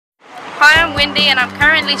Hi, I'm Wendy and I'm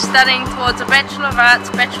currently studying towards a Bachelor of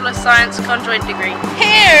Arts, Bachelor of Science conjoint degree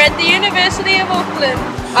here at the University of Auckland.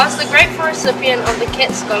 I was the grateful recipient of the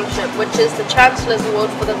CAT Scholarship, which is the Chancellor's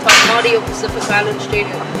Award for the top Māori or Pacific Island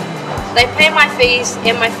student. They pay my fees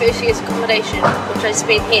and my first year's accommodation, which I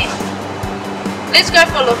spent here. Let's go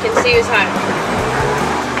for a look and see who's home.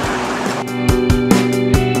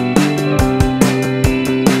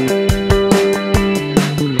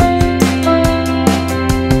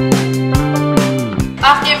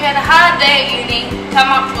 After you've had a hard day at uni, come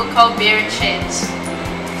up for a cold beer at Shad's.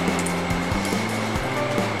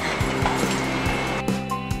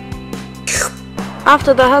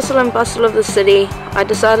 After the hustle and bustle of the city, I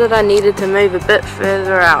decided I needed to move a bit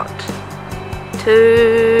further out.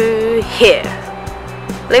 To here.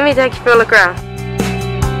 Let me take you for a look around.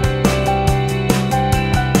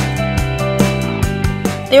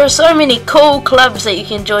 There are so many cool clubs that you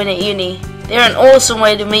can join at uni. They're an awesome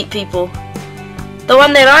way to meet people. The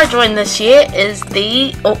one that I joined this year is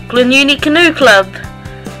the Auckland Uni Canoe Club.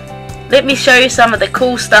 Let me show you some of the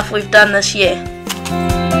cool stuff we've done this year.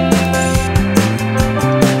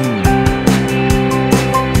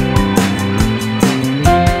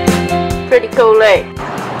 Pretty cool, eh?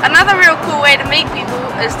 Another real cool way to meet people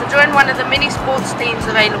is to join one of the many sports teams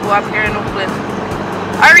available up here in Auckland.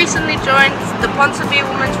 I recently joined the Pontsavia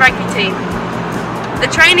Women's Rugby team. The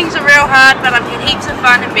trainings are real hard, but I've had heaps of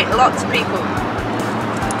fun and met lots of people.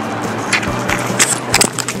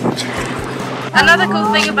 Another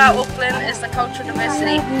cool thing about Auckland is the cultural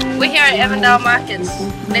diversity. We're here at Avondale Markets.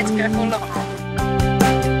 Let's go for a look.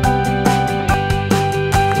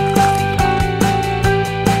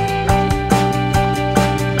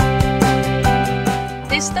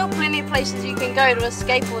 There's still plenty of places you can go to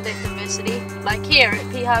escape all that diversity, like here at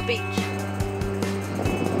Piha Beach.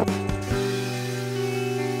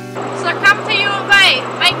 So come to U of A,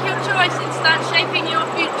 make your choice and start shaping your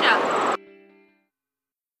future.